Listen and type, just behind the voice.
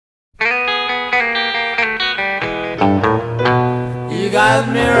got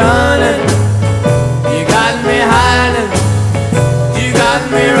me running, you got me hiding, you got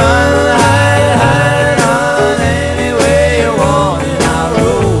me running, hiding, hiding on any way you want and I'll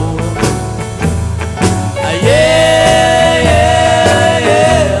roll. Yeah, yeah,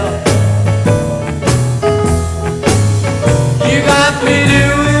 yeah. You got me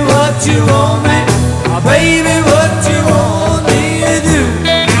doing what you want me, oh baby, what you want me to do.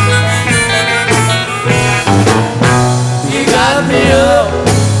 You got me up,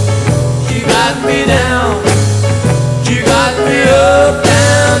 you got me down, you got me up,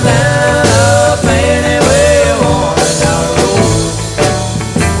 down, down, up, any way you want it, I'll roll.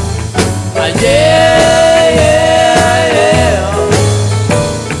 Yeah, yeah, yeah.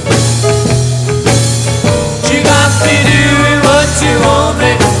 You got me doing what you want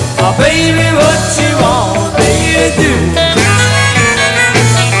me, oh baby, what you want me to do.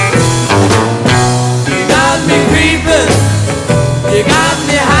 You got me creeping, you got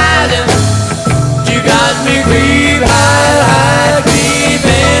me hiding, you got me creep, hide, hide, creep,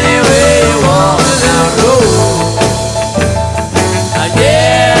 any way you want it, I'll roll.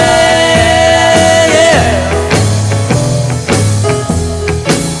 Yeah, yeah.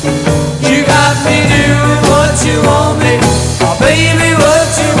 You got me doing what you want me, oh baby, what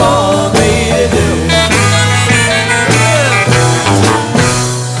you want me to do.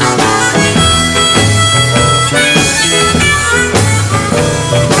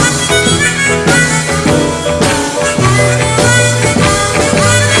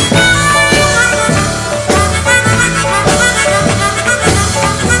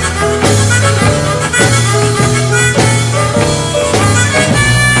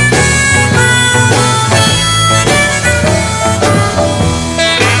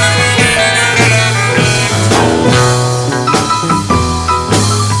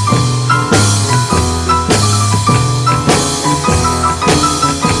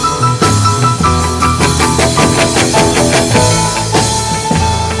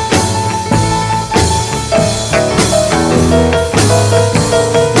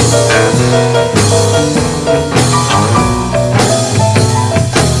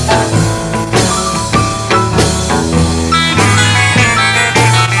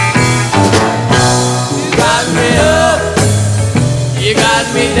 You got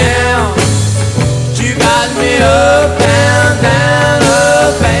me down, you got me up, down, down,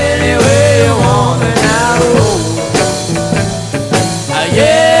 up, any way you want it, I'll roll.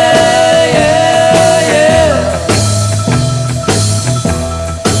 Yeah, yeah, yeah.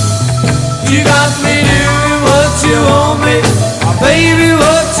 You got me doing what you want me, oh baby,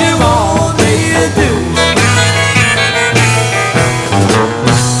 what you want me to do.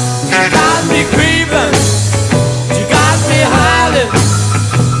 You got me creeping, you got me hiding,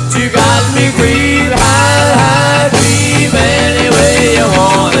 you got me green.